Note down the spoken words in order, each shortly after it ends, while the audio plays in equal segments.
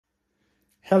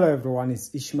Hello everyone,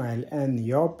 it's Ishmael and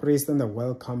your praise and I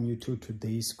welcome you to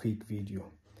today's quick video.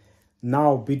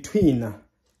 Now, between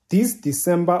this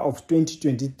December of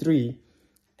 2023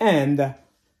 and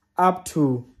up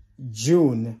to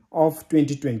June of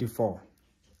 2024,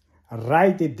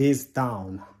 write this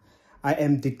down. I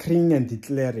am decreeing and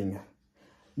declaring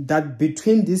that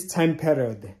between this time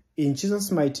period, in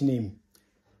Jesus' mighty name,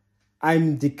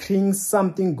 I'm decreeing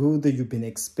something good that you've been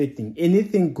expecting.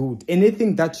 Anything good,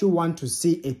 anything that you want to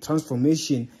see a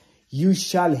transformation, you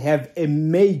shall have a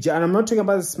major, and I'm not talking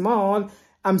about a small,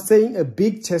 I'm saying a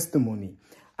big testimony.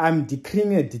 I'm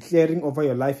decreeing and declaring over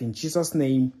your life in Jesus'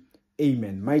 name.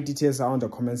 Amen. My details are on the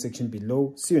comment section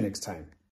below. See you next time.